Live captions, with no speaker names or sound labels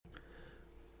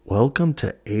Welcome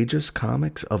to Aegis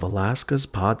Comics of Alaska's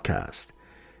podcast.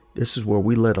 This is where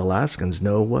we let Alaskans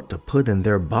know what to put in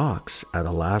their box at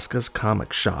Alaska's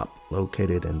Comic Shop,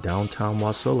 located in downtown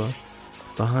Wasilla,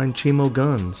 behind Chimo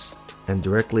Guns, and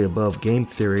directly above Game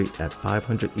Theory at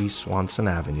 500 East Swanson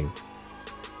Avenue.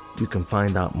 You can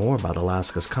find out more about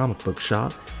Alaska's comic book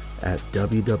shop at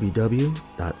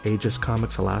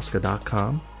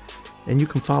www.aegiscomicsalaska.com, and you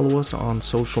can follow us on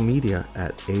social media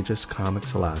at Aegis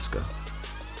Comics Alaska.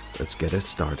 Let's get it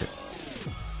started.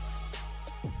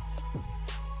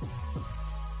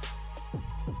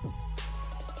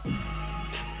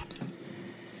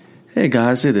 Hey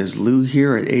guys, it is Lou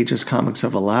here at Aegis Comics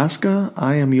of Alaska.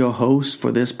 I am your host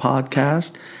for this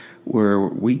podcast where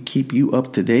we keep you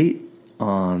up to date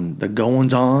on the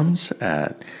goings-ons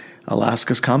at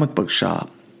Alaska's comic book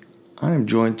shop. I am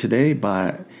joined today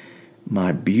by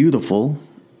my beautiful,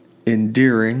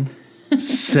 endearing,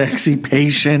 sexy,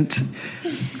 patient,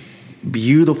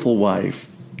 beautiful wife,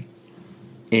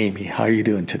 Amy. How are you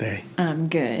doing today? I'm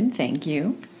good, thank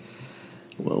you.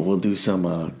 Well, we'll do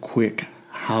some quick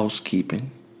housekeeping.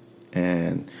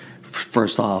 And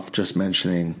first off, just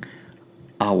mentioning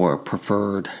our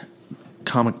preferred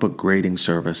comic book grading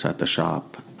service at the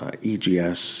shop,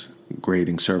 EGS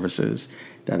Grading Services.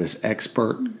 That is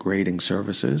Expert Grading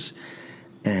Services.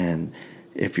 And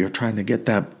if you're trying to get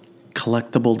that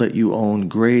collectible that you own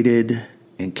graded,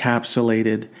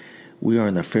 encapsulated, we are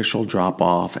an official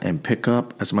drop-off and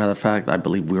pickup. As a matter of fact, I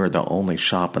believe we are the only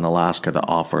shop in Alaska that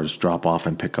offers drop-off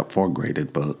and pickup for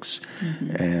graded books.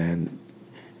 Mm-hmm. And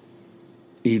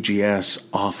EGS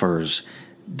offers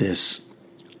this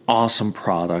awesome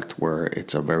product where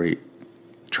it's a very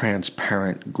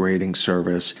transparent grading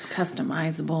service. It's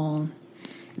customizable.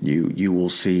 You will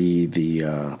see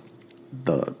the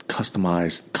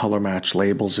customized color match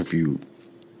labels if you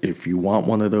want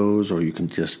one of those, or you can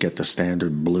just get the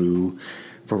standard blue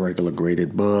for regular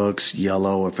graded books,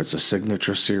 yellow if it's a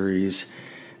signature series.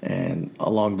 And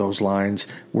along those lines,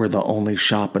 we're the only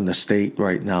shop in the state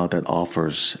right now that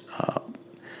offers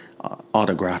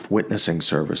autograph witnessing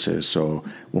services. So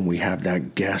when we have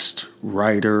that guest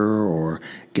writer or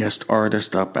guest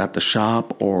artist up at the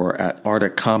shop or at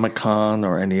Arctic Comic Con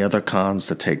or any other cons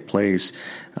that take place,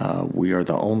 we are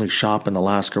the only shop in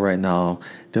Alaska right now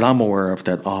that I'm aware of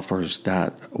that offers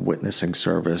that witnessing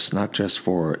service, not just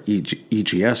for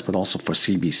EGS, but also for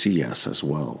CBCS as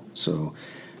well. So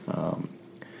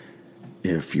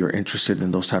if you're interested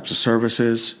in those types of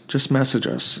services, just message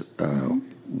us.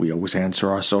 We always answer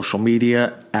our social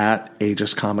media at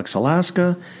Aegis Comics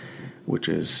Alaska, which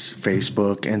is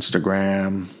Facebook,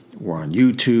 Instagram. We're on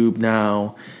YouTube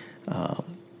now.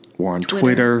 We're on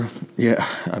Twitter. Yeah,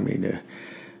 I mean,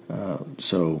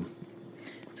 so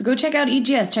go check out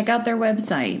EGS. Check out their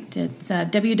website. It's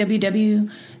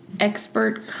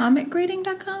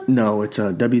www.expertcomicgrading.com. No, it's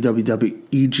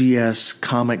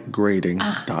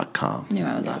www.egscomicgrading.com. Knew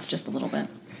I was off just a little bit.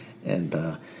 And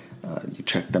you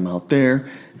check them out there.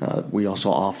 We also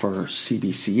offer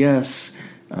CBCS.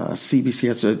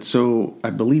 CBCS, so I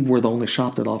believe we're the only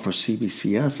shop that offers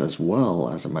CBCS as well,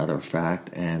 as a matter of fact.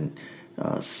 And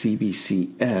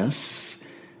CBCS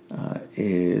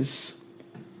is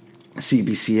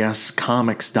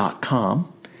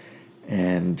cbcscomics.com.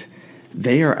 And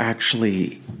they are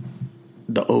actually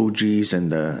the OGs in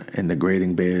the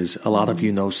grading biz. A lot of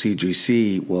you know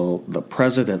CGC. Well, the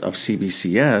president of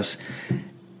CBCS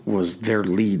was their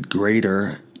lead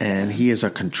grader, and he is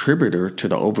a contributor to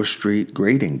the Overstreet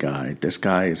Grading Guide. This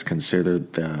guy is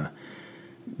considered the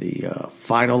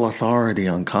final authority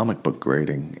on comic book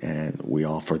grading, and we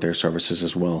offer their services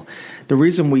as well. The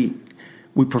reason we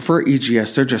prefer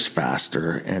EGS, they're just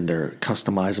faster and they're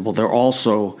customizable. They're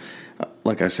also,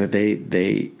 like I said,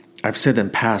 I've said in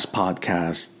past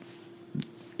podcasts,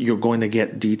 you're going to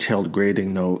get detailed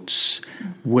grading notes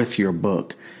with your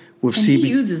book. And he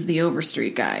uses the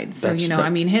Overstreet Guide, so I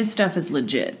mean, his stuff is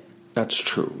legit. That's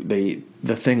true. The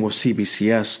thing with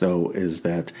CBCS though is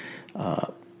that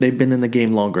they've been in the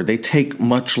game longer. They take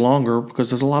much longer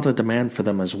because there's a lot of demand for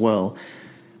them as well.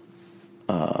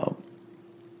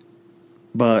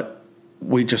 But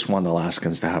we just want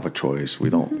Alaskans to have a choice.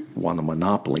 We don't want a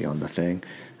monopoly on the thing.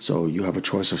 So you have a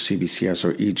choice of CBCS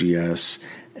or EGS.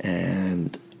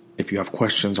 And if you have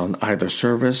questions on either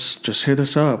service, just hit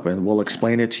us up and we'll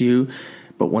explain it to you.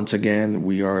 But once again,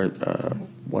 we are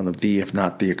one of the, if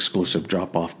not the exclusive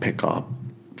drop-off pickup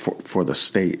for the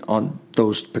state on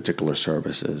those particular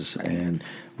services. And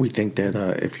we think that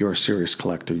if you're a serious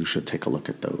collector, you should take a look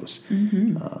at those.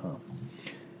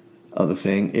 Other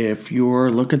thing, if you're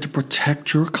looking to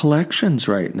protect your collections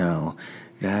right now,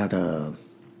 that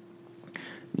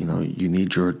you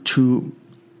need your two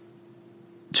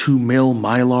 2 mil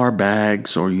Mylar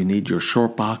bags, or you need your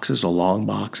short boxes or long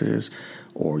boxes,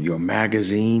 or your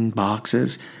magazine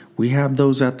boxes, we have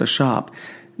those at the shop.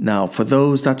 Now, for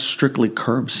those, that's strictly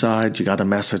curbside. You got to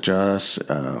message us.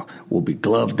 We'll be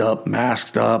gloved up,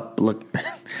 masked up, look,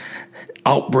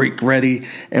 outbreak ready,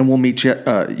 and we'll meet you.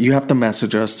 You have to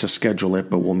message us to schedule it,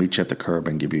 but we'll meet you at the curb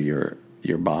and give you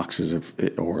your boxes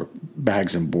or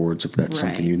bags and boards if that's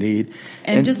something you need.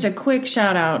 And just a quick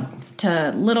shout out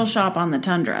to Little Shop on the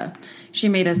Tundra. She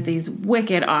made us these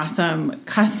wicked awesome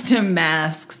custom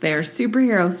masks. They're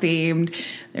superhero themed.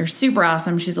 They're super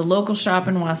awesome. She's a local shop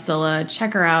in Wasilla.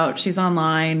 Check her out. She's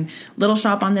online. Little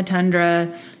Shop on the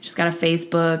Tundra. She's got a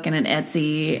Facebook and an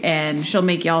Etsy, and she'll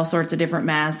make you all sorts of different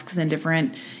masks and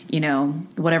different,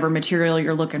 whatever material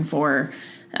you're looking for.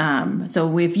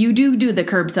 So if you do the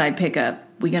curbside pickup,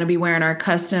 we're going to be wearing our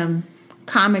custom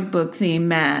comic book themed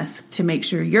mask to make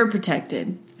sure you're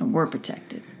protected and we're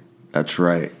protected. That's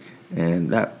right. And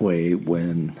that way,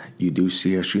 when you do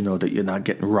see us, you know that you're not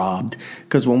getting robbed.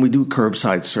 Because when we do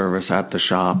curbside service at the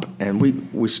shop, and we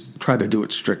try to do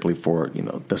it strictly for,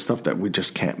 the stuff that we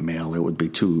just can't mail, it would be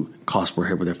too cost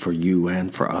prohibitive for you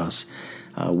and for us.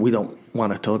 We don't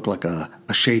want it to look like a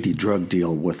shady drug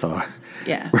deal with our...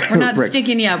 Yeah, we're not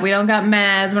sticking you up. We don't got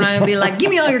mads. We're not going to be like,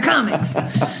 give me all your comics.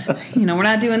 We're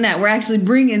not doing that. We're actually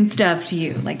bringing stuff to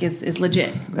you. Like, it's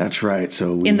legit. That's right.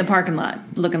 So in the parking lot,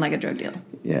 looking like a drug deal.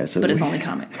 Yeah, but it's only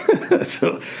comics.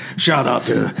 So shout out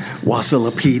to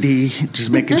Wasilla PD, just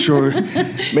making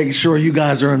sure you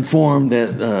guys are informed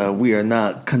that we are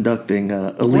not conducting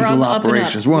illegal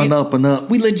operations. We're on the up and up.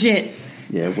 We legit.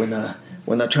 Yeah, we're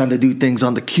not trying to do things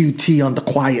on the QT, on the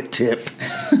quiet tip.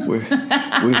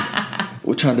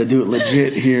 We're trying to do it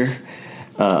legit here.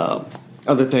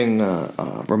 Other thing,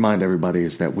 remind everybody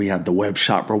is that we have the Web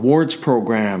Shop Rewards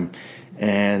program,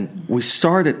 and we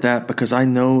started that because I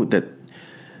know that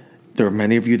there are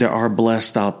many of you that are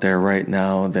blessed out there right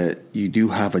now that you do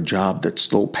have a job that's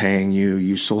still paying you.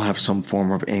 You still have some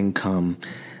form of income,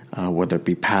 whether it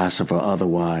be passive or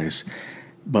otherwise.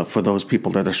 But for those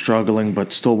people that are struggling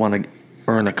but still want to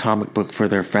earn a comic book for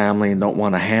their family and don't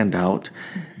want a handout,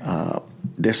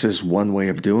 this is one way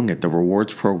of doing it. The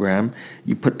rewards program,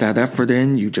 you put that effort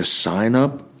in, you just sign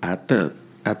up at the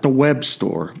web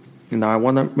store. Now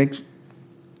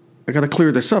I got to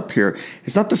clear this up here.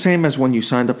 It's not the same as when you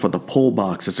signed up for the pull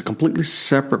box. It's a completely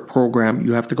separate program.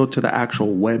 You have to go to the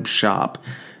actual web shop.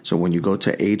 So when you go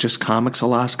to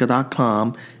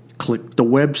aegiscomicsalaska.com, click the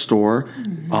web store,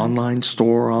 online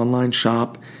store, online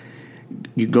shop.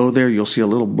 You go there, you'll see a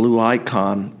little blue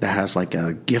icon that has like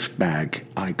a gift bag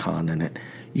icon in it.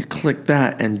 You click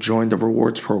that and join the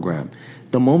rewards program.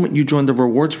 The moment you join the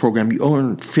rewards program, you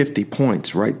earn 50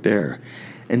 points right there.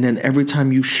 And then every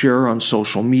time you share on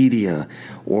social media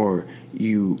or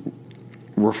you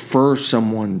refer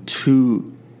someone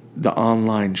to the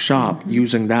online shop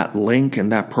using that link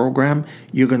and that program,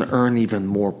 you're going to earn even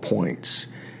more points.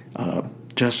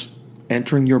 Just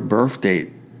entering your birthday,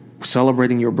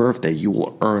 celebrating your birthday, you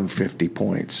will earn 50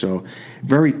 points. So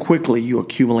very quickly you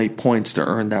accumulate points to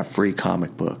earn that free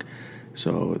comic book.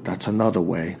 So that's another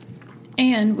way.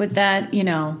 And with that,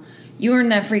 you earn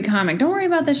that free comic. Don't worry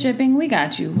about the shipping. We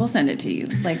got you. We'll send it to you.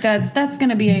 Like that's going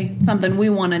to be something we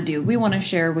want to do. We want to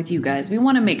share with you guys. We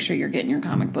want to make sure you're getting your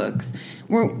comic books.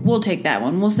 We'll take that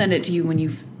one. We'll send it to you when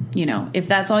if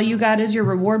that's all you got is your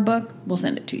reward book, we'll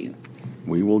send it to you.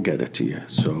 We will get it to you.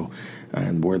 So,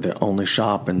 and we're the only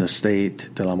shop in the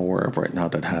state that I'm aware of right now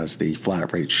that has the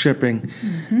flat rate shipping.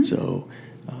 So,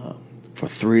 for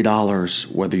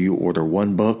 $3, whether you order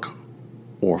one book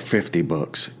or 50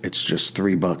 books. It's just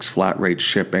 $3 flat rate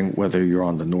shipping, whether you're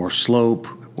on the North Slope,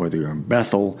 whether you're in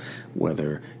Bethel,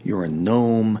 whether you're in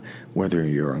Nome, whether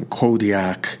you're in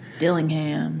Kodiak.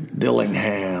 Dillingham.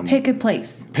 Pick a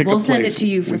place. We'll send it to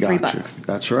you for $3.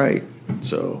 That's right.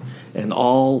 So, and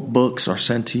all books are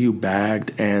sent to you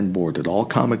bagged and boarded. All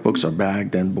comic books are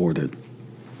bagged and boarded.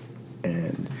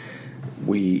 And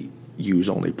we use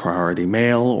only priority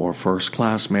mail or first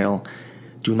class mail.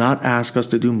 Do not ask us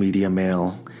to do media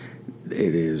mail. That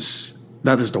is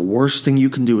the worst thing you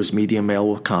can do is media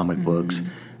mail with comic books.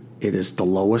 It is the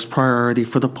lowest priority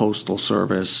for the Postal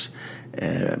Service.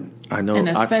 And I know, and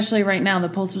especially right now, the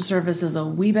Postal Service is a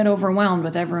wee bit overwhelmed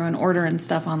with everyone ordering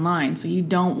stuff online. So you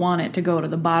don't want it to go to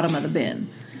the bottom of the bin.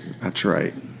 That's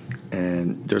right.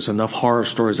 And there's enough horror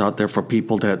stories out there for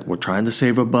people that were trying to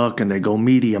save a buck and they go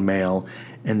media mail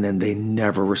and then they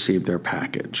never receive their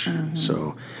package.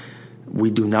 So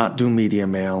we do not do media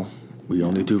mail. We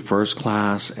only do first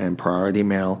class and priority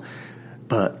mail.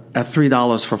 But at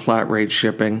 $3 for flat rate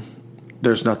shipping,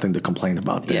 there's nothing to complain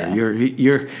about there.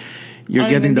 You're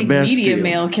getting the best media deal.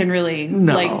 mail can really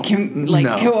No.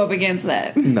 go up against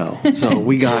that. No. So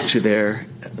we got you there.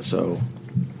 So,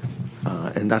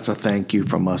 and that's a thank you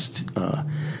from us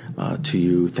to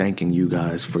you, thanking you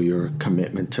guys for your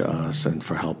commitment to us and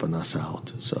for helping us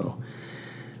out. So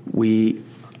we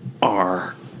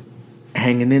are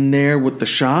hanging in there with the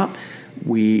shop.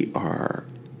 We are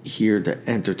here to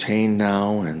entertain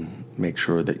now and make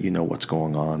sure that you know what's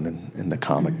going on in the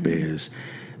comic biz.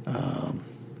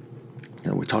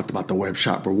 We talked about the web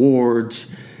shop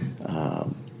rewards.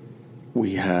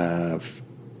 We have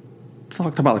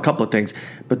talked about a couple of things,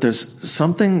 but there's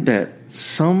something that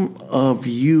some of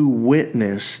you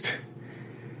witnessed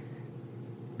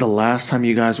the last time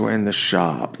you guys were in the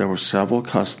shop. There were several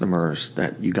customers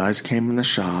that you guys came in the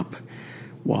shop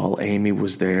while Amy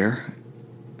was there.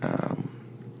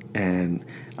 And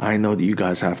I know that you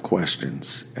guys have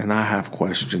questions, and I have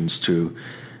questions too.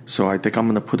 So I think I'm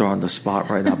going to put her on the spot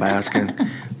right now by asking,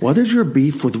 what is your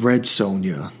beef with Red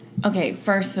Sonja? Okay,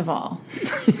 first of all,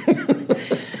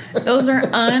 those are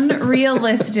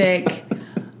unrealistic.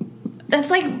 That's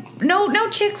like, no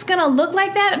chick's gonna look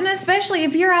like that, and especially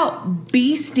if you're out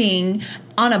beasting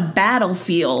on a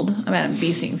battlefield. I mean,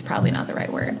 beasting is probably not the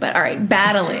right word, but all right,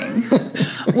 battling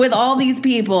with all these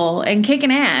people and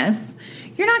kicking ass.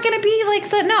 You're not gonna be like,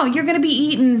 so no, you're gonna be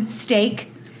eating steak.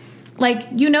 Like,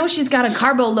 she's got a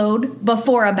carbo load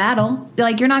before a battle.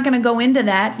 Like, you're not going to go into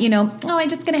that, I'm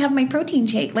just going to have my protein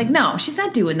shake. Like, no, she's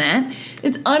not doing that.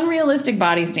 It's unrealistic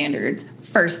body standards,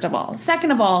 first of all. Second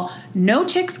of all, no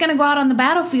chick's going to go out on the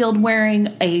battlefield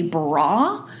wearing a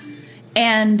bra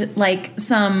and, like,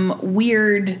 some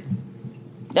weird,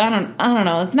 I don't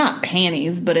know, it's not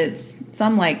panties, but it's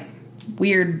some, like,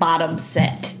 weird bottom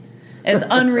set. It's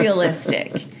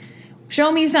unrealistic. Show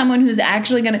me someone who's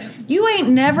actually gonna... You ain't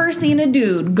never seen a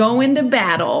dude go into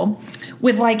battle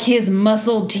with, like, his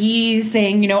muscle tees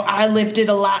saying, I lifted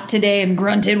a lot today and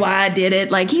grunted while I did it.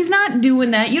 Like, he's not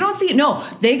doing that. You don't see it. No,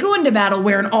 they go into battle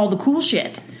wearing all the cool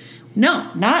shit.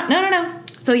 No.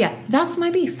 So, yeah, that's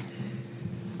my beef.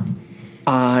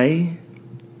 I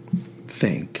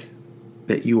think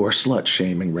that you are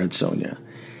slut-shaming Red Sonja.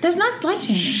 There's not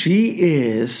slut-shaming. She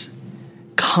is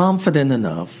confident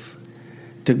enough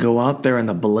to go out there in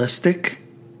a ballistic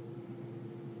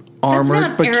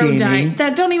armored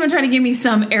bikini. Don't even try to give me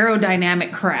some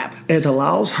aerodynamic crap. It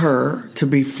allows her to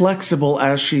be flexible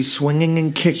as she's swinging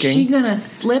and kicking. She gonna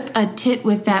slip a tit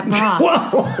with that bra.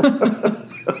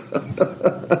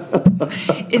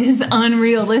 It is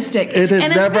unrealistic. It has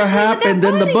never happened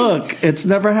in the book. It's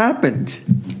never happened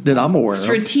that I'm aware of.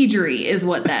 Strategery is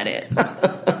what that is.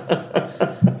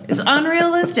 It's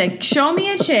unrealistic. Show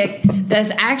me a chick that's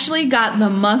actually got the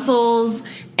muscles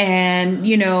and,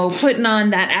 putting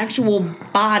on that actual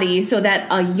body so that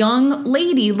a young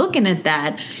lady looking at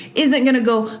that isn't going to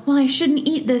go, well, I shouldn't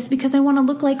eat this because I want to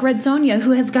look like Red Sonja,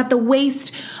 who has got the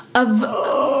waist of...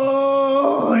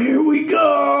 Oh, here we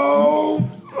go.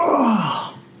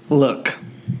 Oh. Look,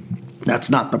 that's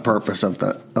not the purpose of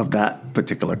that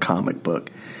particular comic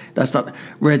book. That's not...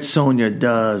 Red Sonja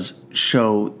does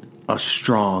show a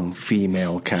strong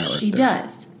female character. She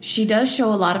does. She does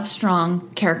show a lot of strong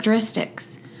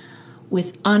characteristics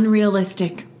with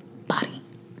unrealistic body.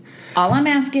 All I'm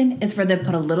asking is for them to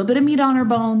put a little bit of meat on her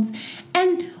bones.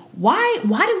 And why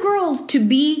do girls, to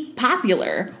be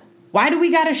popular, why do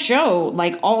we gotta show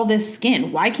like all this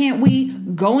skin? Why can't we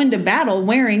go into battle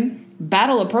wearing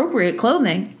battle appropriate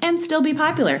clothing and still be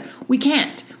popular? We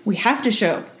can't. We have to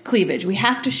show cleavage. We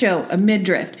have to show a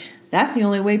midriff. That's the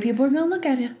only way people are gonna look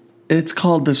at it. It's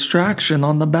called distraction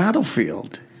on the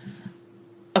battlefield.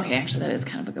 Okay, actually, that is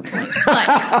kind of a good point.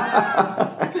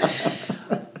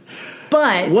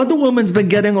 But Wonder Woman's been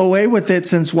getting away with it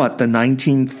since what, the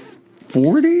 1940s?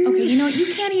 Okay,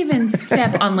 you can't even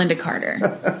step on Linda Carter.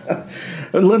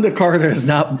 Linda Carter is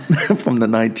not from the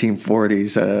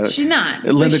 1940s. She's not.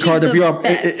 Linda Carter,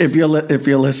 if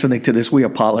you're listening to this, we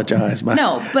apologize.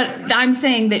 No, but I'm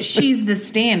saying that she's the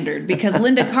standard because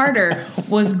Linda Carter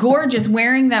was gorgeous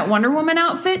wearing that Wonder Woman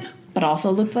outfit, but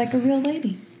also looked like a real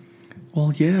lady.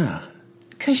 Well, yeah.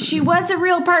 Because she was a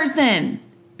real person.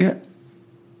 Yeah.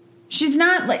 She's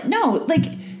not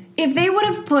if they would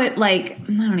have put I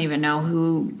don't even know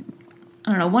who,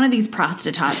 one of these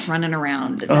prostitutes running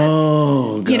around. That's,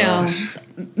 oh, gosh.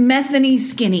 Methany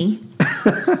skinny,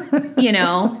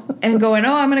 and going,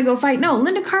 I'm going to go fight. No,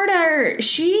 Linda Carter,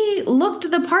 she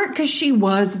looked the part because she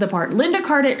was the part. Linda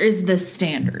Carter is the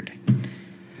standard.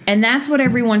 And that's what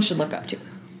everyone should look up to.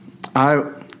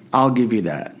 I'll give you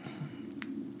that.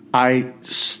 I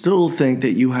still think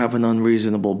that you have an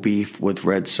unreasonable beef with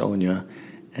Red Sonja.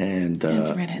 And it's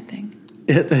a redhead thing.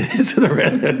 Is it a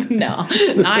redhead? No,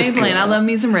 I ain't playing. I love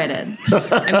me some redheads.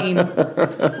 I mean,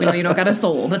 we know you don't got a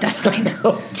soul, but that's fine.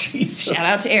 Oh, Jesus. Shout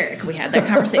out to Eric. We had that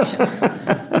conversation.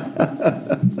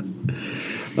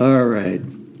 All right.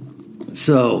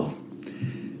 So,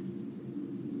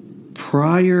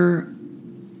 prior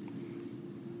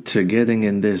to getting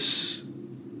in this,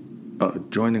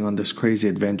 joining on this crazy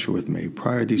adventure with me,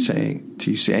 prior to you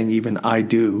saying even I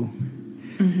do,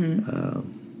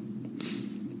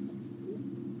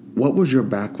 what was your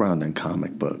background in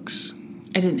comic books?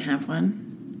 I didn't have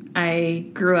one. I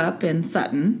grew up in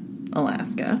Sutton,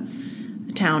 Alaska,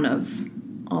 a town of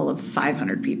all of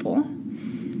 500 people.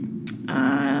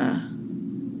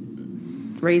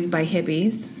 Raised by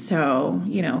hippies, so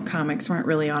comics weren't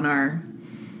really on our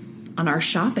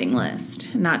shopping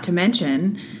list. Not to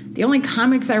mention, the only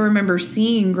comics I remember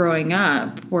seeing growing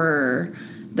up were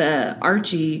the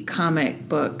Archie comic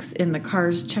books in the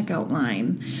Cars checkout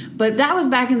line. But that was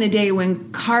back in the day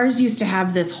when Cars used to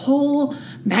have this whole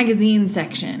magazine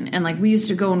section. And we used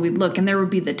to go and we'd look, and there would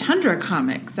be the Tundra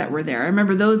comics that were there. I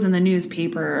remember those in the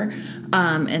newspaper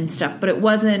and stuff. But it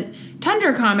wasn't...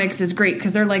 Tundra comics is great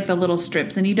because they're like the little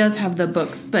strips. And he does have the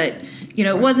books. But,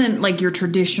 it wasn't like your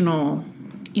traditional...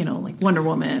 like Wonder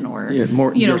Woman or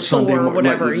more, your Thor Sunday, or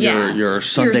whatever. Your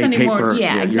Sunday paper,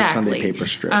 exactly. Your Sunday paper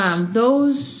strips.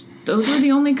 Those were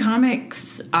the only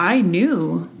comics I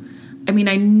knew. I mean,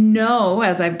 I know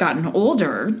as I've gotten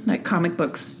older that comic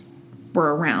books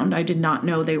were around. I did not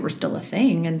know they were still a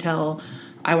thing until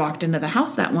I walked into the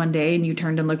house that one day and you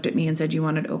turned and looked at me and said you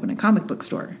wanted to open a comic book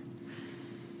store.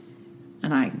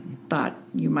 And I thought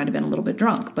you might have been a little bit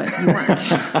drunk, but you weren't.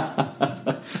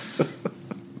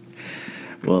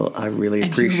 Well, I really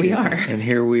appreciate it. And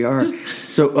here we are.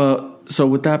 So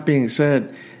with that being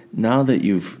said, now that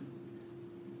you've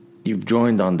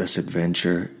joined on this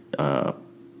adventure,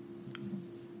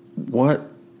 what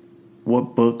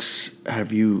books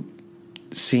have you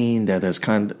seen that have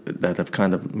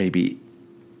kind of maybe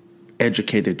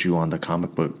educated you on the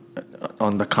comic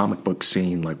book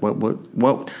scene? Like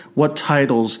what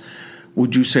titles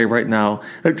would you say right now?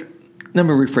 Let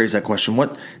me rephrase that question.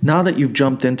 Now that you've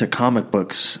jumped into comic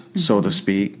books, so to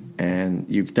speak, and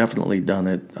you've definitely done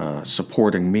it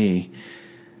supporting me,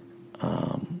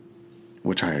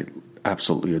 which I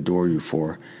absolutely adore you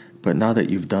for, but now that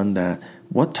you've done that,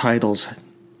 what titles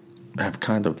have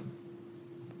kind of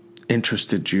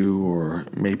interested you or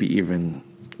maybe even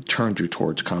turned you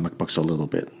towards comic books a little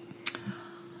bit?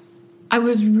 I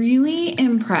was really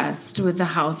impressed with the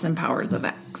House and Powers of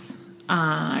X.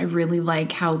 I really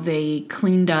like how they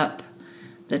cleaned up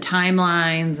the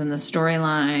timelines and the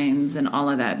storylines and all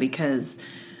of that, because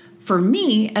for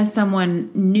me, as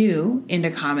someone new into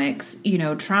comics,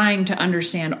 trying to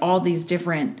understand all these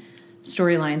different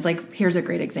storylines, like here's a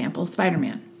great example,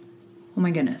 Spider-Man. Oh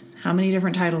my goodness, how many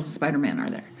different titles of Spider-Man are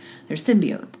there? There's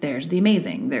Symbiote, there's The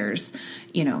Amazing, there's,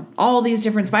 all these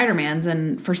different Spider-Mans.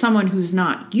 And for someone who's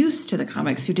not used to the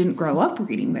comics, who didn't grow up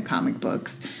reading the comic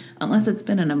books, unless it's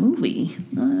been in a movie,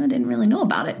 I didn't really know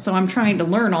about it. So I'm trying to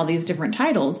learn all these different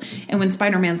titles. And when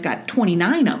Spider-Man's got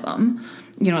 29 of them,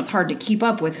 it's hard to keep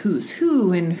up with who's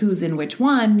who and who's in which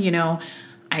one.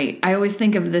 I always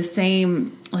think of the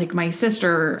same, like my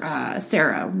sister,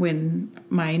 Sarah, when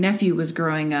my nephew was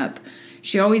growing up,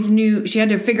 she always knew she had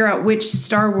to figure out which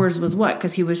Star Wars was what,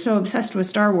 because he was so obsessed with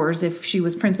Star Wars. If she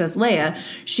was Princess Leia,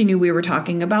 she knew we were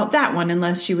talking about that one.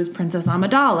 Unless she was Princess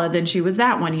Amidala, then she was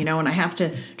that one, and I have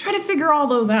to try to figure all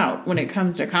those out when it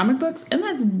comes to comic books. And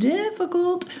that's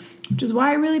difficult, which is why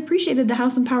I really appreciated the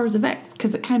House and Powers of X,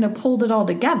 because it kind of pulled it all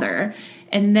together.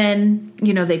 And then,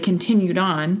 they continued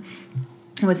on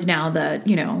with now the,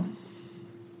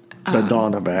 the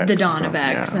Dawn of X. The Dawn of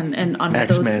X. Yeah. And on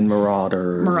X-Men, those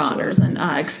Marauders and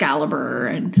Excalibur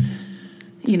and,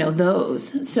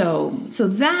 those. So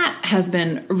that has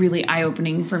been really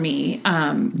eye-opening for me.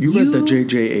 You read the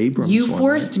J.J. Abrams You one,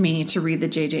 forced right? me to read the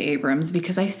J.J. Abrams,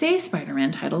 because I say Spider-Man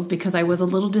titles because I was a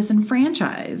little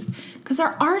disenfranchised. Because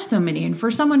there are so many. And for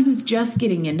someone who's just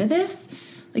getting into this,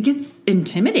 it's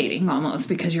intimidating almost,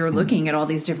 because you're looking at all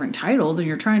these different titles and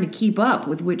you're trying to keep up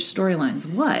with which storyline's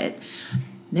what.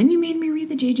 Then you made me read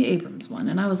the J.J. Abrams one,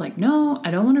 and I was like, no,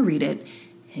 I don't want to read it.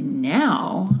 And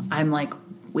now I'm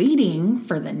waiting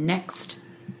for the next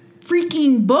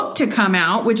freaking book to come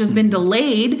out, which has been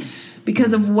delayed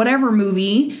because of whatever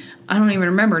movie. I don't even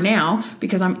remember now,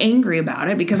 because I'm angry about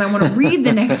it, because I want to read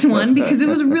the next one, because it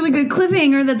was a really good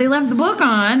cliffhanger that they left the book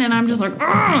on, and I'm just like,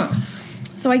 ugh.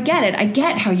 So I get it. I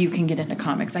get how you can get into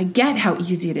comics. I get how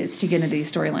easy it is to get into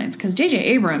these storylines, because J.J.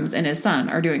 Abrams and his son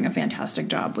are doing a fantastic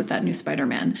job with that new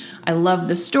Spider-Man. I love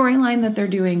the storyline that they're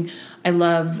doing. I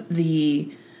love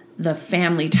the the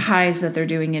family ties that they're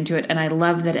doing into it. And I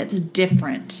love that it's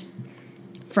different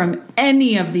from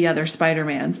any of the other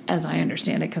Spider-Mans, as I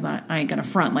understand it, because I ain't going to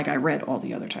front like I read all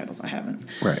the other titles. I haven't.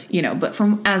 Right. You know, but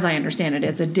from as I understand it,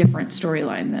 it's a different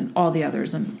storyline than all the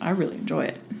others, and I really enjoy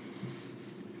it.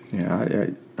 Yeah,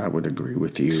 I would agree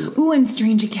with you. Ooh, and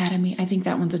Strange Academy. I think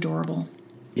that one's adorable.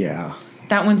 Yeah.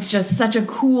 That one's just such a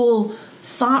cool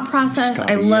thought process.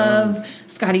 Scotty I love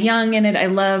Scotty Young in it. I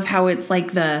love how it's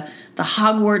like the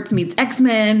Hogwarts meets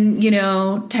X-Men, you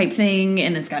know, type thing.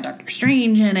 And it's got Doctor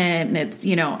Strange in it. And it's,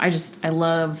 you know, I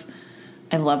love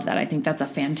that. I think that's a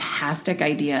fantastic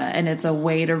idea. And it's a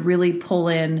way to really pull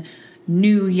in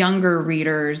new, younger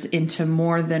readers into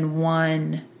more than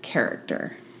one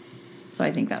character. So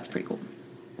I think that's pretty cool.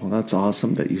 Well, that's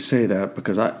awesome that you say that,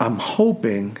 because I'm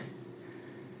hoping,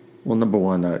 well, number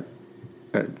one,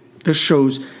 this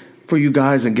shows for you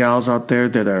guys and gals out there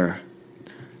that are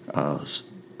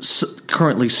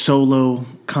currently solo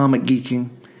comic geeking,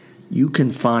 you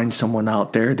can find someone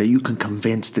out there that you can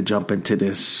convince to jump into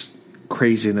this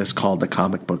craziness called the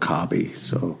comic book hobby.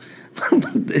 So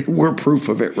we're proof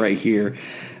of it right here.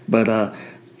 But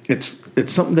it's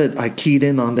something that I keyed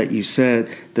in on, that you said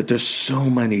that there's so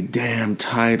many damn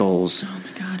titles. Oh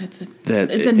my God, it's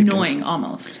annoying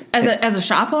almost. As a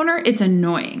shop owner, it's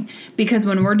annoying, because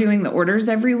when we're doing the orders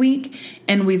every week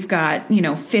and we've got,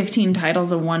 15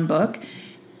 titles of one book,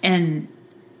 and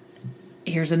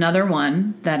here's another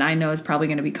one that I know is probably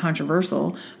going to be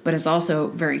controversial, but it's also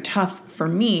very tough for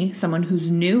me, someone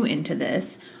who's new into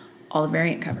this, all the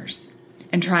variant covers.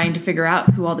 And trying to figure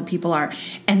out who all the people are.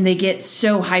 And they get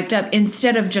so hyped up.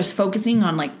 Instead of just focusing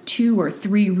on like 2 or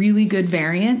 3 really good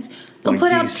variants, they'll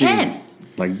put out 10.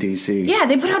 Like DC. Yeah,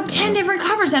 they put out 10 different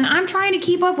covers. And I'm trying to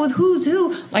keep up with who's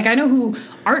who. Like, I know who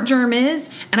Art Germ is.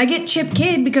 And I get Chip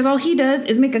Kidd because all he does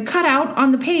is make a cutout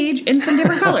on the page in some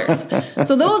different colors.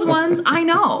 So those ones I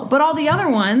know. But all the other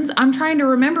ones, I'm trying to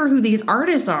remember who these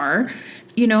artists are.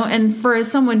 And for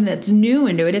someone that's new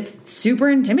into it, it's super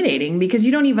intimidating, because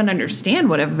you don't even understand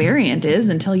what a variant is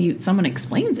until someone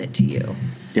explains it to you.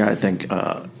 Yeah, I think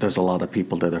there's a lot of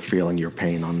people that are feeling your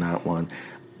pain on that one.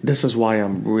 This is why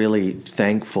I'm really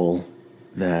thankful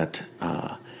that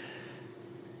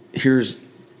here's,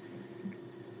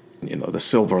 the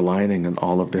silver lining in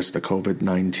all of this, the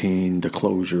COVID-19, the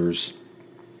closures.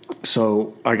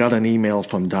 So I got an email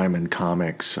from Diamond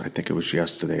Comics. I think it was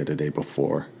yesterday or the day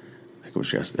before. It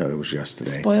was yesterday.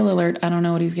 Spoiler alert, I don't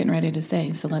know what he's getting ready to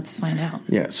say, so let's find out.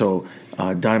 Yeah, so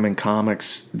Diamond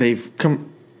Comics,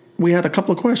 we had a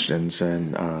couple of questions,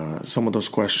 and some of those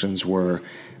questions were,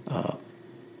 all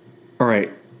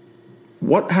right,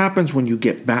 what happens when you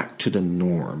get back to the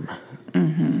norm?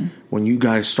 Mm-hmm. When you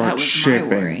guys start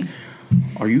shipping?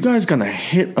 Are you guys going to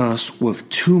hit us with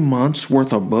 2 months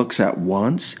worth of books at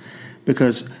once?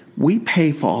 Because we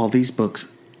pay for all these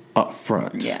books up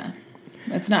front. Yeah.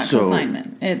 It's not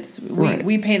consignment. It's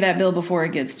we pay that bill before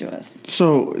it gets to us.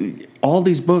 So all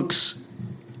these books,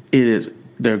 is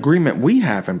the agreement we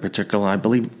have in particular, I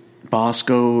believe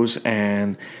Bosco's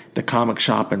and the comic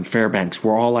shop in Fairbanks,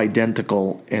 we're all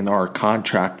identical in our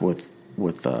contract with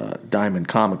Diamond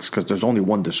Comics, because there's only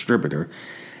one distributor.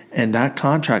 And that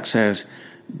contract says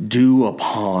due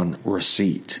upon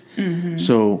receipt. Mm-hmm.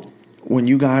 So when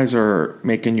you guys are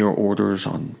making your orders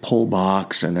on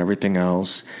Pullbox and everything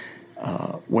else,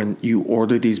 when you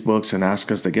order these books and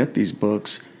ask us to get these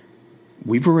books,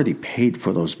 we've already paid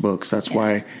for those books. That's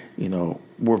why,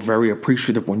 we're very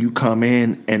appreciative when you come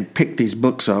in and pick these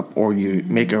books up, or you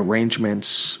make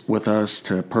arrangements with us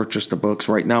to purchase the books.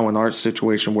 Right now in our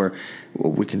situation, where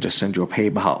we can just send you a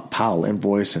PayPal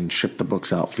invoice and ship the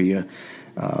books out for you,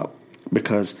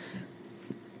 because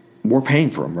we're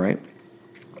paying for them, right?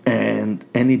 And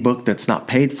any book that's not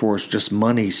paid for is just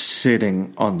money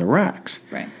sitting on the racks.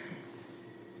 Right.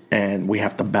 And we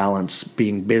have to balance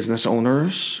being business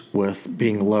owners with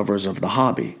being lovers of the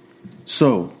hobby.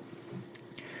 So,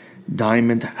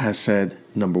 Diamond has said,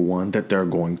 number one, that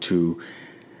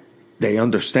they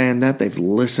understand that, they've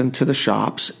listened to the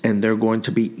shops, and they're going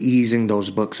to be easing those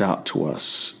books out to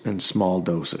us in small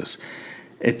doses.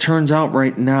 It turns out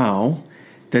right now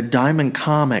that Diamond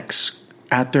Comics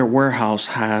at their warehouse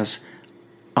has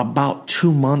about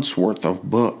 2 months worth of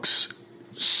books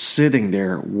sitting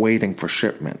there waiting for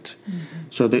shipment. Mm-hmm.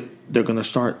 So they're going to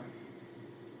start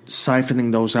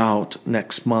siphoning those out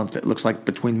next month. It looks like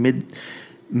between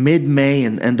mid-May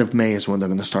and end of May is when they're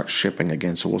going to start shipping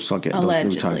again. So we'll start getting those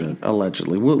new titles.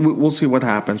 Allegedly. We'll see what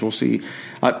happens. We'll see.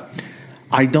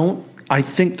 I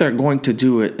think they're going to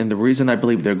do it, and the reason I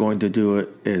believe they're going to do it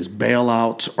is,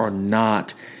 bailouts or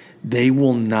not, they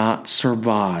will not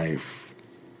survive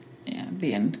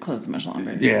being closed much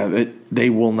longer. Yeah, they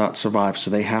will not survive,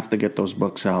 so they have to get those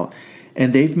books out.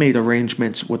 And they've made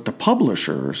arrangements with the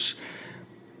publishers.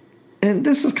 And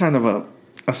this is kind of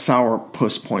a sour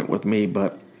puss point with me,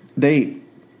 but they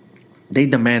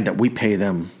demand that we pay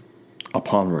them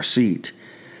upon receipt.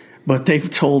 But they've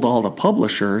told all the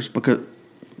publishers, because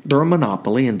they're a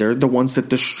monopoly and they're the ones that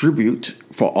distribute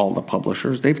for all the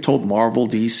publishers. They've told Marvel,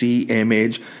 DC,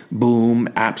 Image, Boom,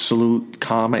 Absolute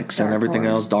Comics, and everything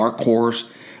else, Dark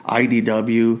Horse,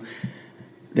 IDW.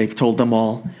 They've told them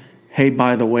all, hey,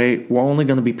 by the way, we're only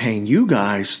going to be paying you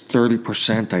guys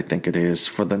 30%, I think it is,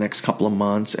 for the next couple of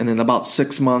months. And in about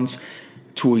 6 months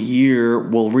to a year,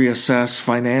 we'll reassess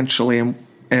financially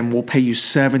and we'll pay you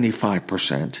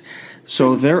 75%.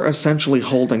 So they're essentially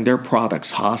holding their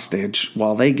products hostage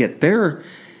while they get their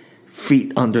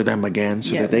feet under them again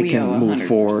so that they can move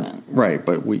forward. Right,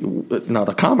 but now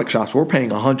the comic shops, we're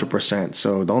paying 100%.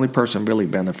 So the only person really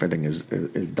benefiting is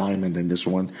Diamond in this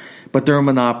one. But they're a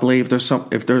monopoly. If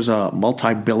there's a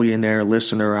multi-billionaire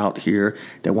listener out here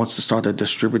that wants to start a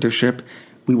distributorship,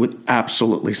 we would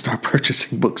absolutely start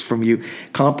purchasing books from you.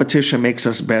 Competition makes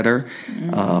us better.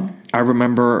 Mm-hmm. I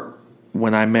remember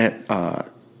when I met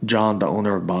John, the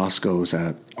owner of Bosco's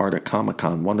at Arctic Comic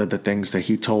Con, one of the things that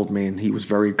he told me, and he was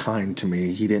very kind to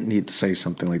me, he didn't need to say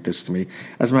something like this to me.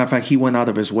 As a matter of fact, he went out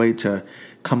of his way to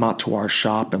come out to our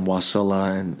shop in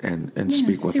Wasilla and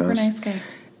speak with us. Super nice guy.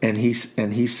 And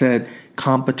he said,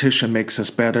 competition makes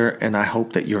us better, and I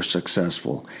hope that you're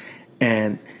successful.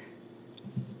 And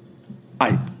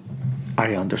I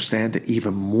understand it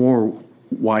even more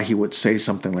why he would say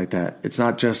something like that. It's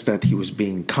not just that he was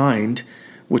being kind,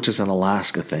 which is an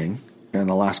Alaska thing, an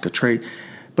Alaska trait.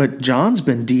 But John's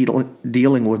been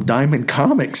dealing with Diamond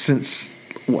Comics since,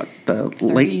 the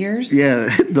late years?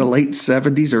 Yeah, the late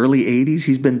 70s, early 80s.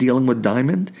 He's been dealing with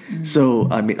Diamond. Mm-hmm. So,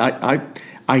 I mean,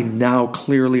 I now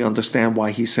clearly understand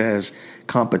why he says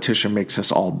competition makes us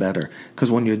all better.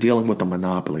 Because when you're dealing with a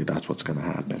monopoly, that's what's going to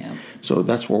happen. Yep. So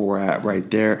that's where we're at right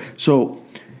there. So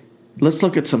let's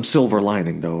look at some silver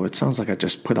lining, though. It sounds like I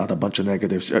just put out a bunch of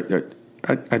negatives.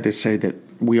 I did say that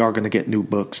we are going to get new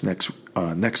books next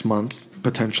month,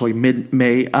 potentially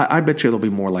mid-May. I bet you it'll be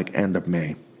more like end of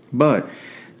May. But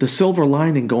the silver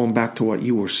lining, going back to what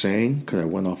you were saying, because I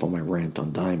went off on my rant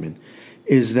on Diamond,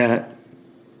 is that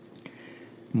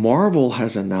Marvel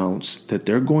has announced that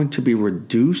they're going to be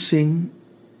reducing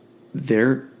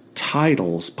their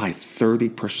titles by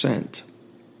 30%.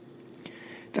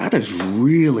 That is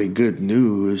really good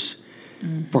news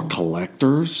for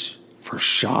collectors, for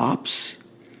shops,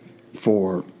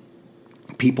 for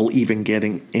people even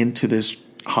getting into this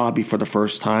hobby for the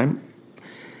first time.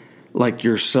 Like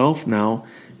yourself now,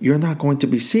 you're not going to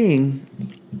be seeing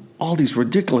all these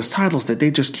ridiculous titles that they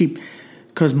just keep.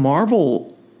 Because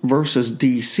Marvel versus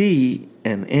DC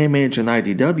and Image and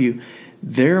IDW,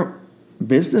 their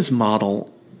business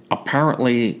model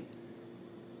apparently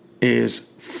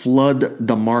is flood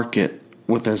the market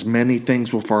with as many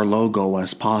things with our logo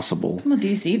as possible. Well,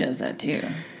 DC does that too.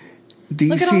 DC,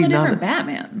 look at all the different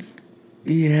Batmans.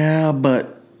 Yeah,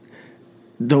 but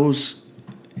those,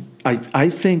 I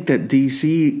think that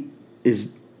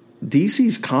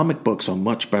DC's comic books are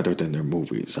much better than their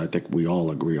movies. I think we all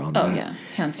agree on that. Oh yeah,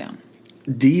 hands down.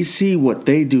 DC, what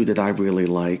they do that I really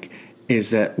like is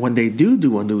that when they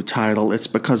do a new title, it's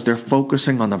because they're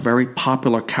focusing on a very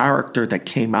popular character that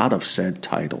came out of said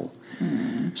title.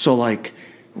 So like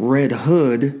Red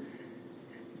Hood,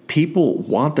 people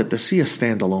wanted to see a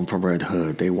standalone for Red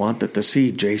Hood. They wanted to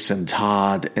see Jason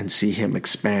Todd and see him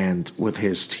expand with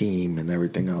his team and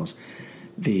everything else.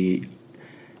 The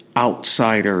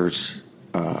Outsiders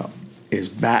is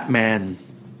Batman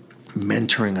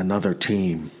mentoring another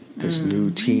team, this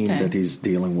new team that he's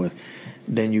dealing with.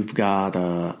 Then you've got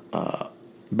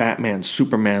Batman,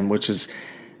 Superman, which is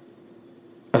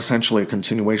essentially a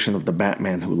continuation of the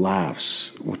Batman Who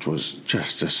Laughs, which was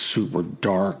just a super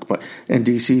dark. And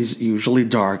DC's usually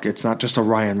dark. It's not just a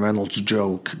Ryan Reynolds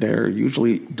joke. They're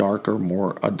usually darker,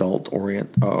 more adult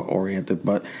oriented.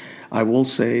 But I will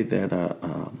say that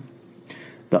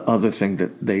the other thing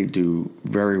that they do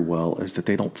very well is that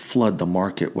they don't flood the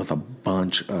market with a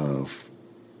bunch of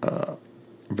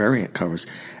variant covers.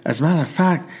 As a matter of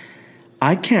fact,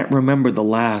 I can't remember the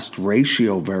last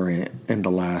ratio variant in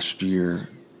the last year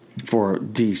for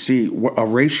DC. A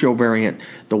ratio variant,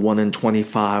 the 1 in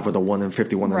 25 or the 1 in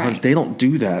 50, 1 in 100, they don't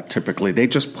do that typically. They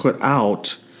just put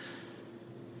out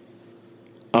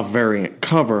a variant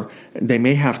cover. They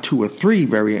may have 2 or 3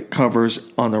 variant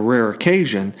covers on a rare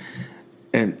occasion,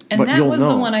 but that you'll was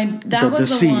know the one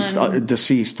the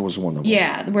deceased was one of them.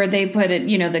 Yeah, where they put it,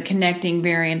 the connecting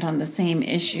variant on the same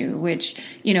issue, which,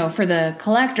 for the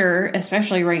collector,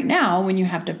 especially right now, when you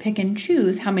have to pick and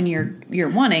choose how many you're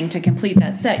wanting to complete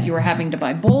that set, you were having to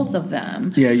buy both of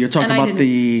them. Yeah, you're talking about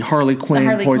the Harley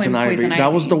Quinn, Poison Ivy.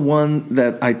 That was the one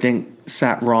that I think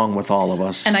sat wrong with all of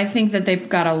us. And I think that they've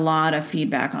got a lot of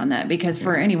feedback on that, because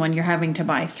for anyone, you're having to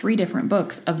buy 3 different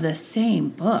books of the same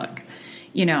book.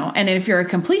 And if you're a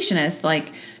completionist,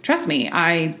 like, trust me,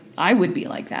 I would be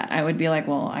like that. I would be like,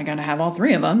 well, I got to have all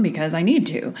 3 of them because I need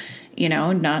to,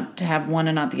 not to have one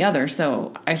and not the other.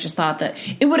 So I just thought that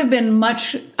it would have been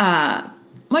much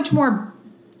more,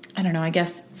 I don't know, I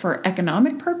guess for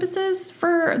economic purposes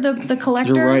for the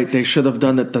collector. You're right. They should have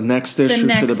done it. The next issue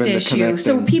should have been the connecting.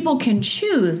 So people can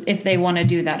choose if they want to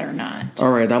do that or not.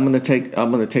 All right, I'm gonna take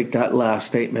that last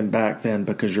statement back then,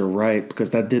 because you're right,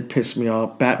 because that did piss me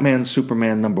off. Batman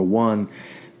Superman #1,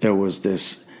 there was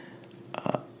this.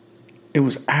 It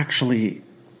was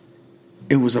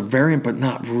a variant, but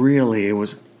not really.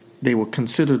 They were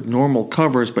considered normal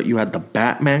covers, but you had the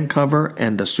Batman cover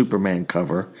and the Superman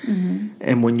cover. Mm-hmm.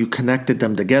 And when you connected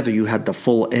them together, you had the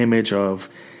full image of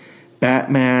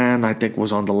Batman, I think,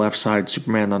 was on the left side,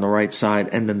 Superman on the right side,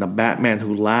 and then the Batman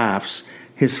who laughs,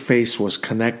 his face was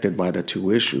connected by the 2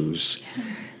 issues. Yeah.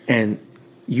 And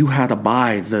you had to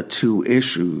buy the 2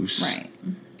 issues. Right.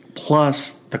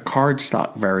 Plus the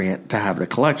cardstock variant to have the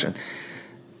collection.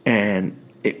 And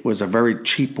it was a very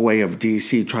cheap way of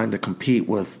DC trying to compete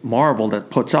with Marvel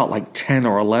that puts out like 10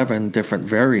 or 11 different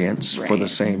variants for the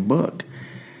same book.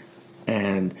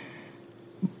 And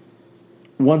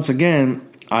once again,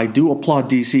 I do applaud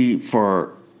DC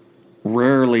for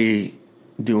rarely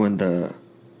doing the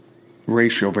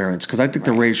ratio variants, because I think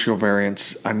the ratio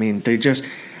variants, I mean,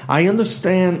 I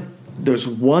understand there's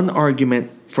one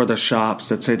argument for the shops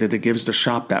that say that it gives the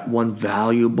shop that one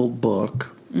valuable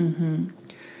book. Mm-hmm.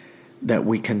 That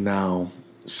we can now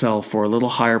sell for a little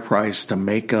higher price to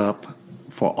make up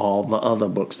for all the other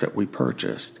books that we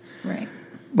purchased. Right.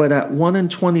 But at 1 in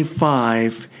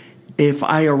 25, if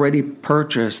I already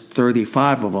purchased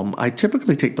 35 of them, I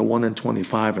typically take the 1 in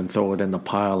 25 and throw it in the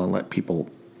pile and let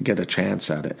people get a chance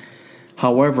at it.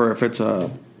 However, if it's a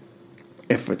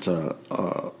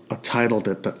title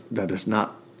that is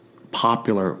not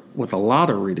popular with a lot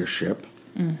of readership,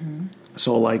 mm-hmm.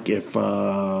 So like if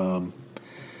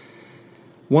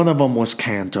one of them was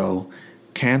Canto.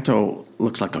 Canto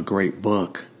looks like a great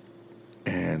book,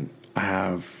 and I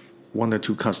have 1 or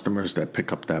 2 customers that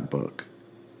pick up that book.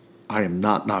 I am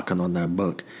not knocking on that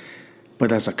book.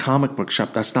 But as a comic book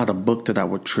shop, that's not a book that I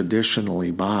would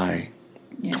traditionally buy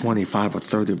 25 or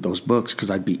 30 of those books, because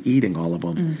I'd be eating all of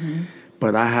them. Mm-hmm.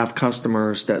 But I have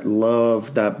customers that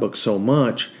love that book so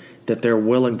much that they're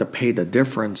willing to pay the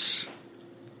difference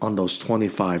on those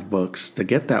 25 books to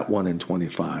get that 1 in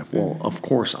 25. Well, of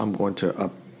course, I'm going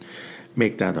to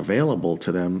make that available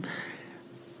to them.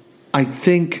 I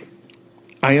think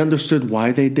I understood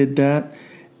why they did that.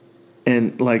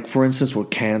 And like, for instance, with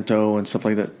Canto and stuff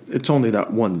like that, it's only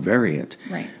that one variant.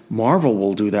 Right. Marvel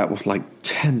will do that with like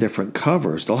 10 different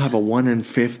covers. They'll have a 1 in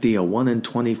 50, a 1 in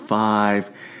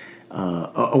 25,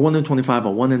 a 1 in 25,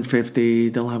 a 1 in 50.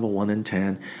 They'll have a 1 in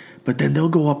 10. But then they'll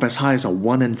go up as high as a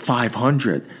 1 in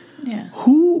 500. Yeah.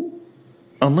 Who,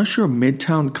 unless you're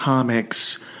Midtown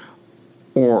Comics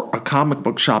or a comic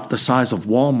book shop the size of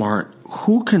Walmart,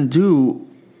 who can do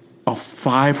a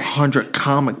 500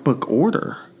 comic book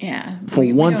order? Yeah. For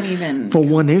one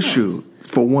issue.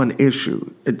 For one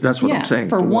issue. That's what I'm saying.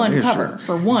 For one cover.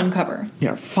 For one cover.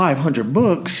 Yeah, 500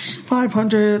 books,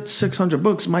 500, 600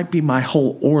 books might be my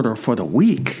whole order for the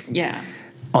week. Yeah.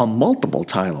 On multiple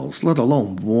titles, let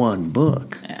alone one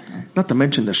book. Yeah. Not to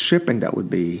mention the shipping that would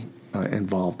be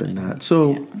involved in that.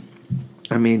 So,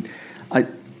 I mean,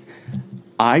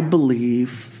 I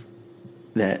believe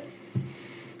that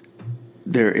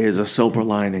there is a silver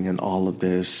lining in all of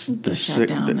this. The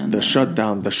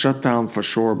shutdown for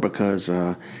sure, because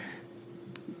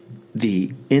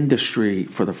the industry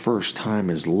for the first time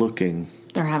is looking.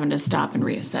 They're having to stop and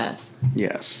reassess.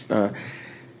 Yes.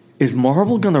 Is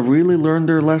Marvel going to really learn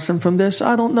their lesson from this?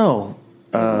 I don't know.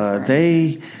 I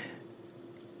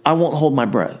won't hold my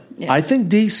breath. Yeah. I think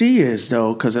DC is,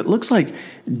 though, because it looks like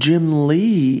Jim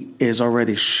Lee is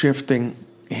already shifting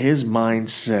his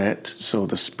mindset, so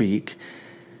to speak,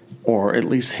 or at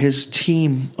least his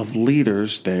team of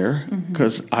leaders there,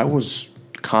 because I was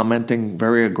commenting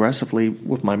very aggressively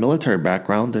with my military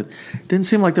background that it didn't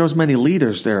seem like there was many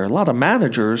leaders there. A lot of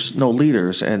managers, no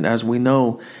leaders. And as we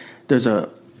know,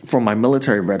 for my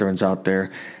military veterans out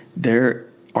there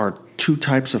are 2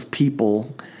 types of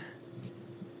people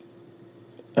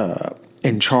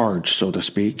in charge, so to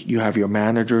speak. You have your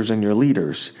managers and your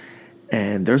leaders.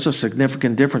 And there's a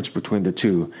significant difference between the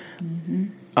two. Mm-hmm.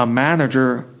 A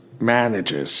manager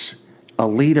manages. A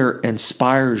leader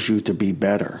inspires you to be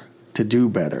better, to do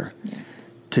better,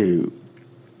 to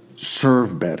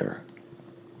serve better.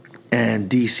 And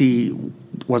DC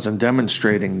wasn't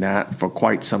demonstrating that for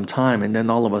quite some time. And then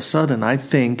all of a sudden, I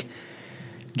think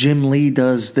Jim Lee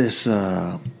does this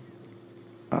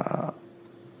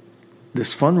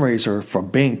this fundraiser for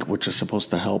Bink, which is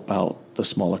supposed to help out the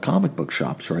smaller comic book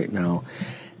shops right now.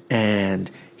 And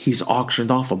he's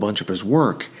auctioned off a bunch of his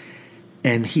work.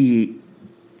 And he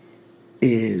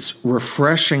is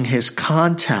refreshing his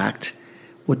contact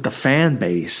with the fan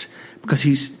base,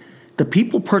 because the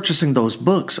people purchasing those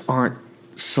books aren't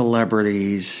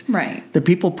celebrities. Right. The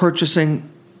people purchasing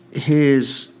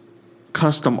his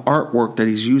custom artwork that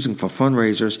he's using for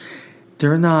fundraisers,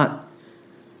 they're not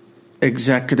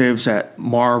executives at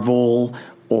Marvel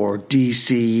or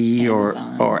DC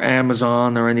or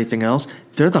Amazon or anything else.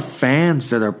 They're the fans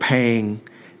that are paying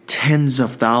tens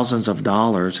of thousands of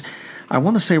dollars. I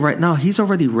want to say right now he's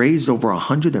already raised over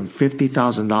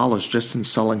 $150,000 just in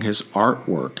selling his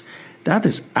artwork. That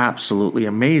is absolutely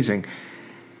amazing.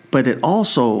 But it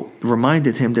also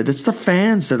reminded him that it's the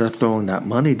fans that are throwing that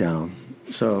money down.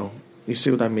 So you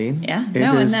see what I mean? Yeah.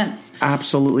 And that's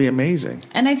absolutely amazing.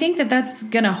 And I think that that's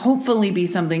going to hopefully be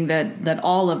something that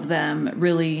all of them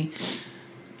really,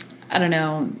 I don't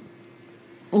know,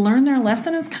 learn their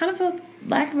lesson is kind of a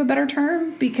lack of a better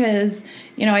term, because,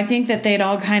 I think that they'd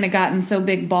all kind of gotten so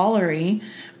big ballery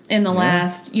in the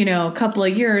last, couple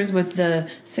of years with the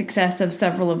success of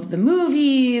several of the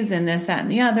movies and this, that,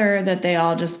 and the other, that they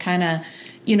all just kind of,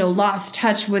 lost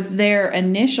touch with their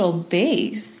initial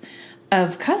base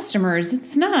of customers.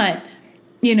 It's not,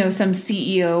 some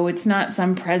CEO, it's not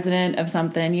some president of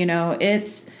something,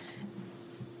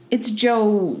 it's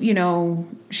Joe,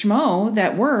 Schmo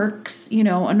that works, a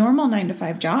normal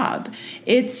 9-to-5 job.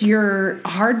 It's your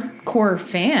hardcore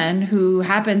fan who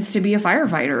happens to be a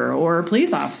firefighter or a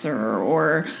police officer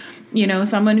or,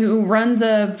 someone who runs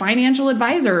a financial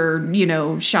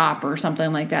advisor, shop or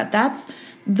something like that.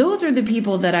 Those are the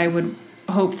people that I would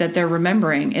hope that they're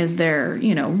remembering is their,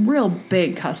 real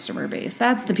big customer base.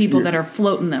 That's the people that are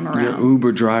floating them around. Your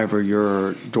Uber driver,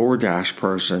 your DoorDash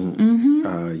person,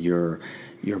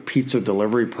 your pizza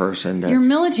delivery person, your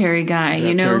military guy,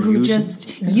 who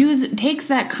takes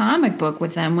that comic book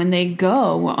with them when they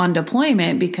go on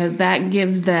deployment, because that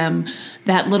gives them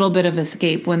that little bit of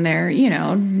escape when they're,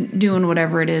 doing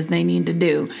whatever it is they need to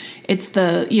do. It's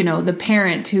the, the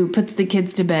parent who puts the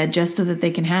kids to bed just so that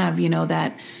they can have,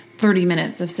 that 30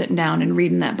 minutes of sitting down and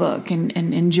reading that book and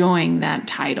enjoying that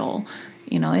title.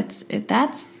 That's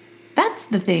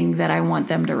the thing that I want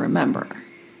them to remember.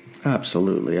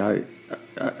 Absolutely.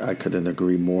 I couldn't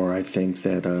agree more. I think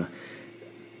that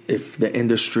if the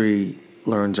industry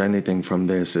learns anything from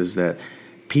this, is that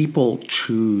people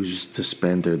choose to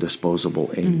spend their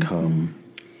disposable income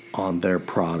on their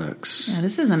products. Yeah,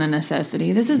 this isn't a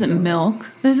necessity. This isn't milk.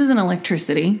 This isn't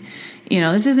electricity.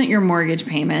 This isn't your mortgage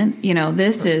payment.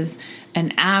 This is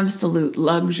an absolute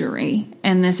luxury.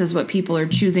 And this is what people are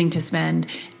choosing to spend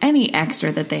any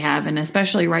extra that they have. And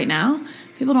especially right now,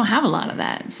 people don't have a lot of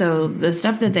that. So the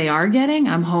stuff that they are getting,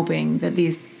 I'm hoping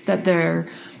that they're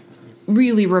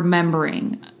really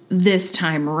remembering this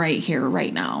time right here,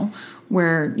 right now,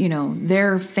 where,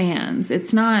 they're fans.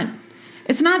 It's not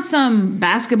some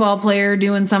basketball player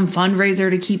doing some fundraiser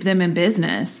to keep them in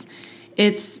business.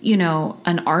 It's,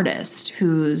 an artist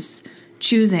who's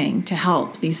choosing to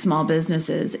help these small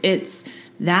businesses.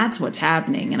 That's what's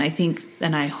happening. And I think,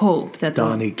 and I hope that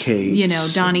Donny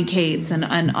Cates. Donny Cates and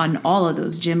on all of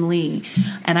those, Jim Lee.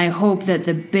 And I hope that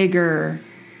the bigger,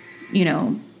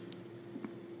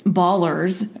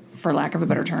 ballers, for lack of a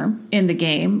better term, in the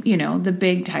game, the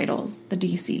big titles, the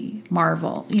DC,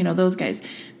 Marvel, those guys,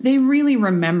 they really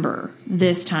remember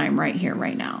this time right here,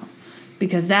 right now.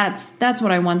 Because that's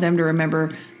what I want them to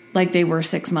remember, like they were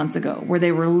 6 months ago, where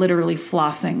they were literally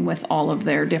flossing with all of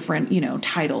their different,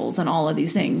 titles and all of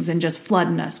these things and just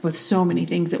flooding us with so many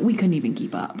things that we couldn't even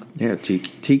keep up. Yeah,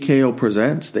 TKO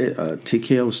Presents,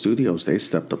 TKO Studios, they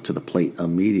stepped up to the plate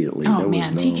immediately. Oh,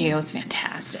 man, TKO is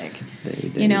fantastic.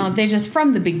 They just,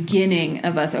 from the beginning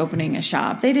of us opening a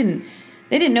shop, they didn't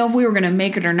know if we were going to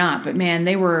make it or not, but man,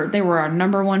 they were our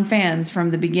number one fans from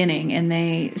the beginning, and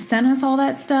they sent us all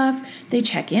that stuff. They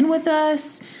check in with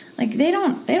us. Like they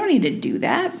don't need to do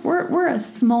that. We're a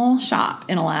small shop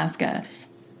in Alaska,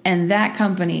 and that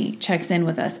company checks in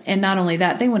with us. And not only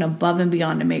that, they went above and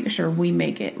beyond to make sure we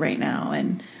make it right now.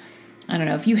 And I don't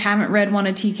know if you haven't read one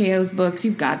of TKO's books,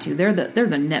 you've got to. They're the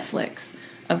Netflix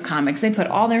of comics. They put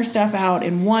all their stuff out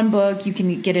in one book. You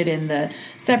can get it in the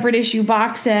separate issue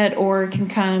box set, or it can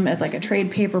come as like a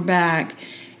trade paperback.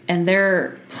 And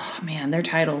their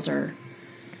titles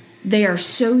they are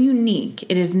so unique.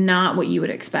 It is not what you would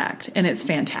expect, and it's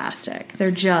fantastic. They're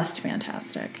just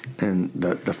fantastic. And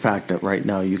the fact that right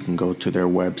now you can go to their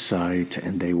website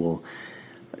and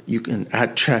you can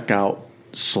at checkout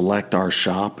select our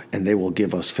shop, and they will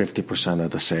give us 50%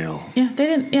 of the sale. Yeah, they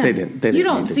didn't. Yeah. They didn't. You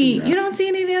don't see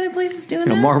any of the other places doing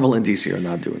that. Marvel and DC are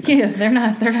not doing that. Yeah,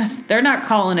 they're not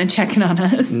calling and checking on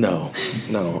us. No.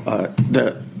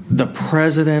 The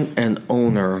president and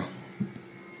owner,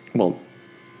 well,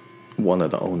 one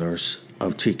of the owners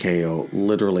of TKO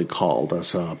literally called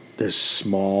us up, this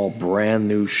small, brand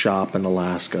new shop in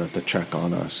Alaska, to check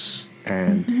on us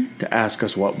and to ask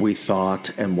us what we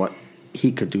thought and what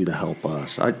he could do to help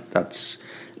us.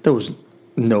 There was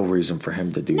no reason for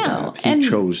him to do that. He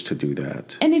chose to do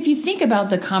that. And if you think about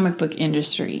the comic book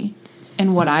industry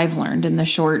and what I've learned in the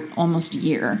short almost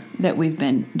year that we've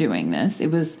been doing this,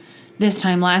 it was this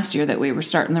time last year that we were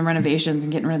starting the renovations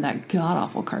and getting rid of that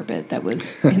god-awful carpet that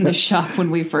was in the shop when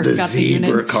we first got the unit.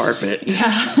 The zebra carpet.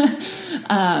 Yeah.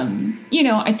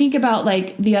 I think about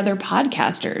like the other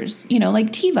podcasters,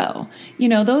 like TiVo,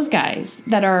 those guys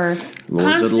that are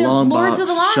Lords of the Long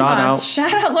Box.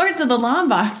 Shout out Lords of the Long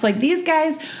Box. Like these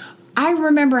guys, I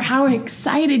remember how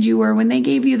excited you were when they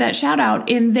gave you that shout out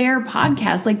in their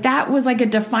podcast. Like that was like a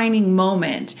defining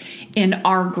moment in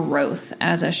our growth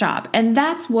as a shop. And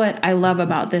that's what I love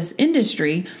about this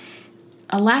industry.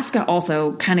 Alaska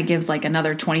also kind of gives like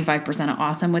another 25% of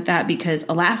awesome with that, because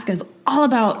Alaska is all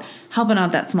about helping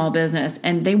out that small business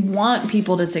and they want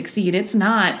people to succeed. It's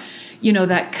not,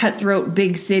 that cutthroat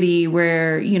big city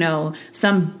where,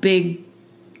 some big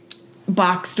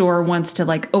box store wants to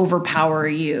like overpower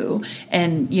you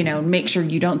and, make sure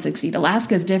you don't succeed.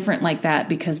 Alaska is different like that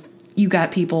because you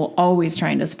got people always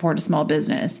trying to support a small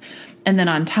business. And then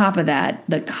on top of that,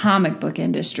 the comic book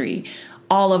industry,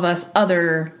 all of us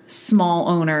other small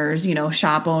owners,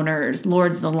 shop owners,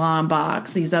 Lords of the Long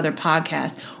Box, these other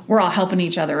podcasts, we're all helping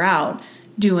each other out,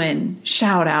 doing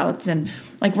shout outs. And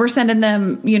like we're sending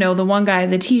them, the one guy,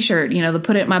 the t-shirt, the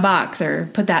put it in my box or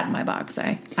put that in my box.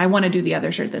 I want to do the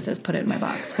other shirt that says put it in my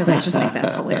box because I just think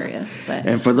that's hilarious. But.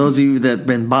 And for those of you that have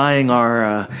been buying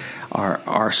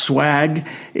our swag,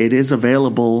 it is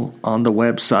available on the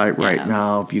website right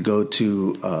now. If you go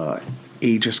to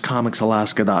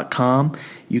AegisComicsAlaska.com,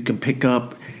 you can pick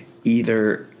up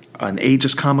either an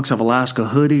Aegis Comics of Alaska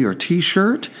hoodie or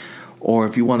t-shirt, or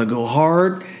if you want to go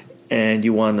hard and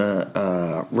you want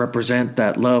to represent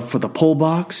that love for the pull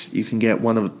box, you can get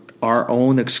one of our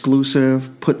own exclusive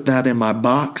Put That in My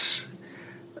Box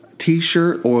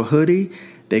t-shirt or hoodie.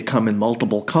 They come in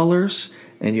multiple colors,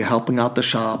 and you're helping out the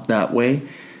shop that way.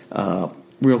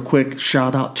 Real quick,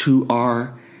 shout out to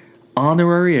our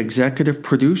honorary executive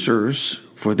producers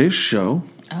for this show.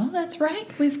 Oh, that's right.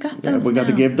 We've got those. We got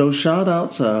to give those shout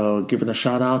outs. Giving a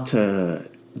shout out to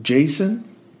Jason,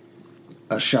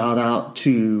 a shout out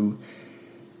to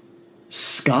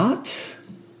Scott,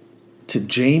 to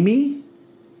Jamie,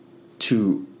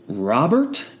 to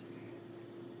Robert,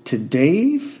 to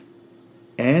Dave,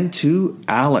 and to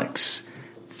Alex.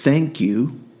 Thank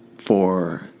you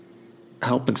for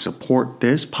helping support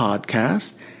this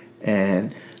podcast,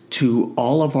 and to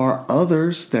all of our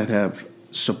others that have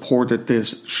supported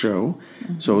this show.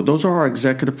 Mm-hmm. So those are our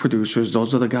executive producers.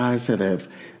 Those are the guys that have,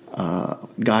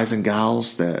 guys and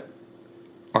gals that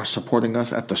are supporting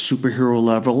us at the superhero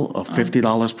level of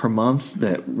 $50 per month.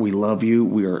 That we love you.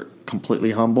 We are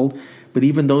completely humbled. But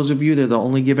even those of you that are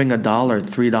only giving $1,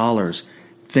 $3,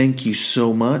 thank you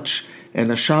so much. And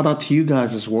a shout out to you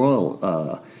guys as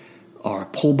well. Our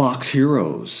pull box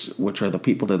heroes, which are the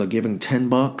people that are giving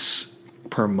 $10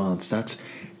 per month. That's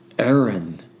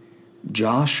Aaron,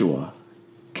 Joshua,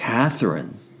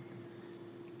 Catherine,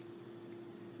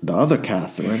 the other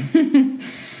Catherine.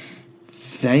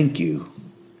 Thank you.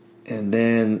 And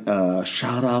then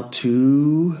shout out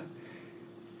to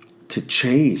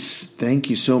Chase. Thank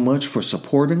you so much for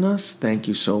supporting us. Thank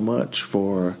you so much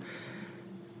for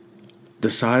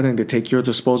deciding to take your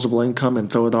disposable income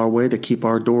and throw it our way to keep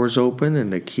our doors open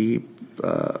and to keep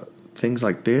things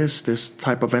like this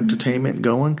type of entertainment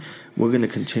going. We're going to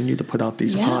continue to put out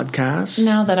these podcasts.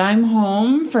 Now that I'm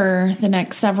home for the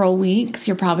next several weeks,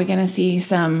 you're probably going to see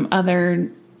some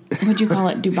other, what'd you call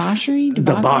it, debauchery?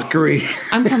 Debauchery.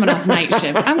 I'm coming off night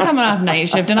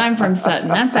shift. And I'm from Sutton.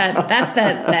 That's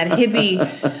that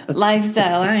hippie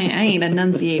lifestyle. I ain't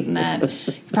enunciating that.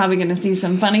 You're probably going to see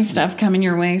some funny stuff coming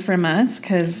your way from us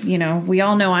because, we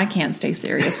all know I can't stay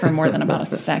serious for more than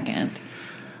about a second.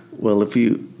 Well, if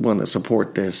you want to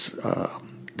support this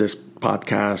this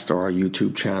podcast or our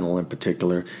YouTube channel in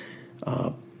particular,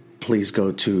 please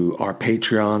go to our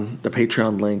Patreon. The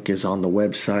Patreon link is on the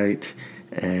website.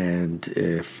 And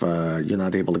if you're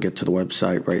not able to get to the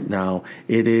website right now,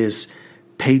 it is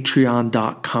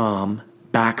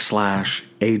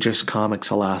patreon.com/Aegis Comics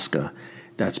Alaska.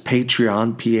 That's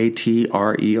Patreon,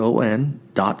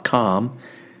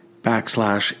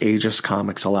 patreon.com/Aegis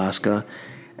Comics Alaska.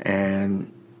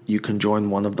 And you can join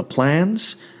one of the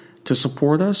plans to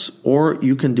support us, or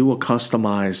you can do a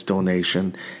customized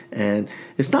donation. And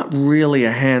it's not really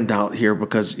a handout here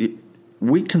because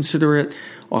we consider it,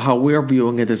 or how we're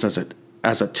viewing it, is as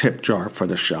a tip jar for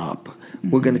the shop. Mm-hmm.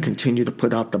 We're going to continue to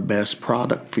put out the best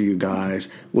product for you guys.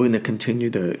 We're going to continue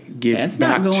to give back to you guys. It's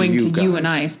not going to you and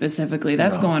I specifically.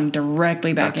 That's going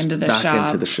directly back into the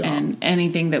shop. And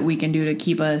anything that we can do to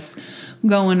keep us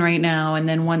going right now. And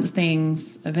then once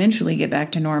things eventually get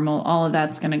back to normal, all of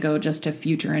that's going to go just to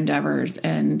future endeavors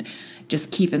and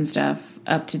just keeping stuff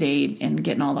up to date and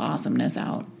getting all the awesomeness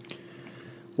out.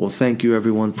 Well, thank you,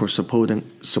 everyone, for supporting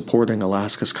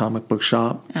Alaska's Comic Book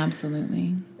Shop.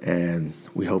 Absolutely. And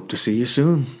we hope to see you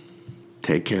soon.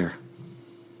 Take care.